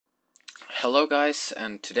Hello guys,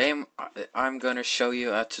 and today I'm gonna show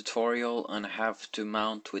you a tutorial on how to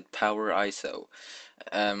mount with PowerIso.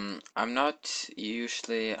 I'm not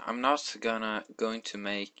going to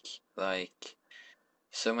make like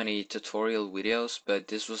so many tutorial videos, but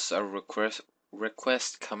this was a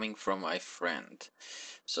request coming from my friend.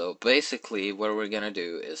 So basically what we're gonna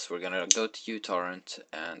do is we're gonna go to uTorrent,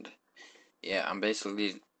 and yeah, I'm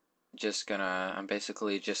basically just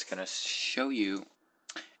gonna show you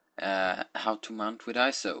how to mount with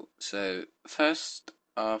ISO. So first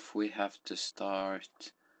off, we have to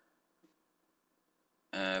start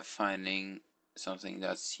finding something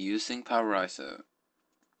that's using PowerIso.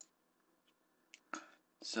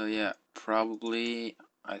 So yeah, probably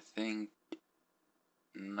I think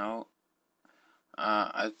no.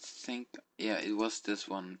 I think yeah, it was this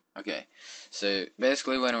one. Okay, so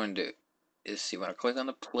basically what I want to do is you want to click on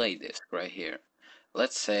the play disc right here.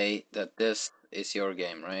 Let's say that this is your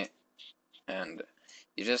game, right? And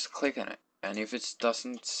you just click on it, and if it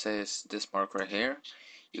doesn't says this mark right here,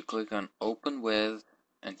 you click on open with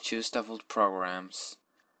and choose default programs,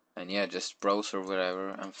 and yeah, just browse or whatever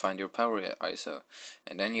and find your PowerIso,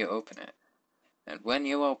 and then you open it. And when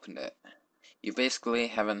you open it, you basically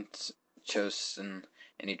haven't chosen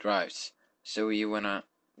any drives, so you wanna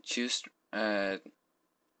choose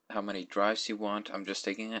how many drives you want. I'm just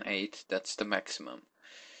taking an 8, that's the maximum.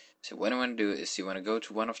 So what I want to do is you want to go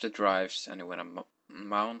to one of the drives and you want to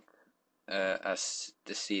mount as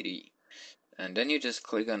the CD, and then you just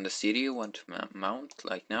click on the CD you want to mount.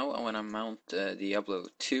 Like now I want to mount Diablo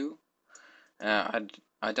 2. I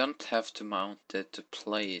don't have to mount it to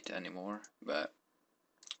play it anymore, but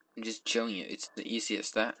I'm just showing you it's the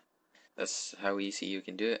easiest. That's how easy you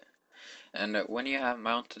can do it. And when you have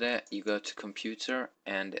mounted it, you go to computer,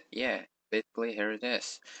 and yeah, basically here it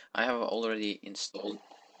is. I have already installed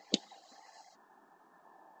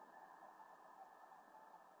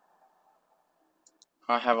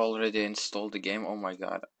the game. Oh my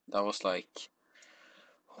god, that was like,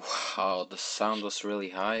 wow, the sound was really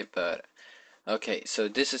high, but okay, so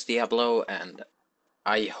this is Diablo, and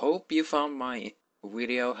I hope you found my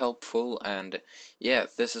video helpful, and yeah,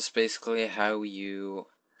 this is basically how you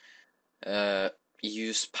uh,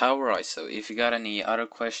 use PowerIso. If you got any other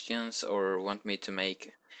questions or want me to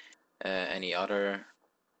make any other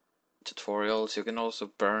tutorials, you can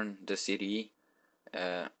also burn the CD.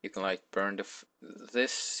 You can like burn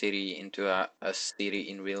this CD into a CD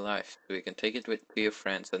in real life, so you can take it to your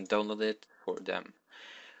friends and download it for them.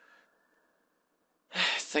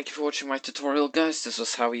 Thank you for watching my tutorial, guys. This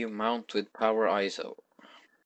was how you mount with PowerIso.